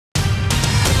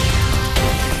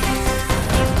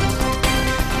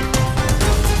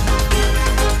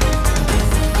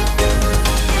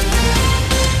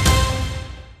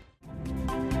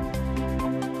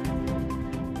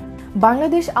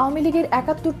বাংলাদেশ আওয়ামী লীগের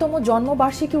 ৭১তম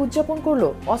জন্মবার্ষিকী উদযাপন করল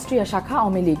অস্ট্রিয়া শাখা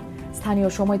আওয়ামী লীগ। স্থানীয়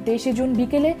সময় ২৩ জুন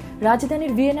বিকেলে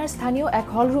রাজধানীর ভিয়েনার স্থানীয় এক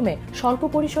হলরুমে স্বল্প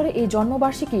পরিসরে এই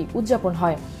জন্মবার্ষিকী উদযাপন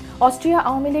হয়। অস্ট্রিয়া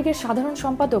আওয়ামী লীগের সাধারণ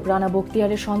সম্পাদক রানা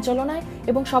বখতিয়ারের সঞ্চালনায়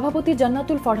এবং সভাপতি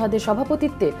জান্নাতুল ফরহাদের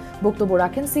সভাপতিত্বে বক্তব্য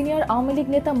রাখেন সিনিয়র আওয়ামী লীগ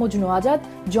নেতা মজনু আজাদ,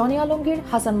 জনি আলমগীর,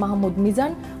 হাসান মাহমুদ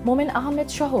মিজান, মোমেন আহমেদ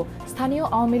সহ স্থানীয়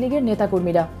আওয়ামী লীগের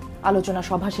নেতাকর্মীরা। আলোচনা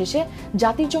সভা শেষে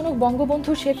জাতির জনক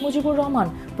বঙ্গবন্ধু শেখ মুজিবুর রহমান,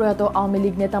 প্রয়াত আওয়ামী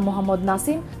লীগ নেতা মোহাম্মদ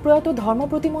নাসিম, প্রয়াত ধর্ম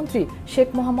প্রতিমন্ত্রী শেখ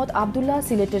মোহাম্মদ আবদুল্লাহ,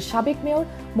 সিলেটের সাবেক মেয়র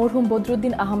মরহুম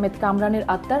বদরুদ্দিন আহমেদ কামরানের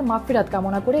আত্মার মাগফিরাত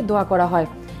কামনা করে দোয়া করা হয়।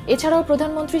 এছাড়াও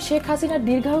প্রধানমন্ত্রী শেখ হাসিনার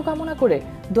দীর্ঘায়ু কামনা করে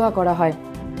দোয়া করা হয়।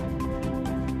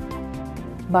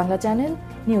 Bangla channel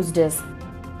news desk.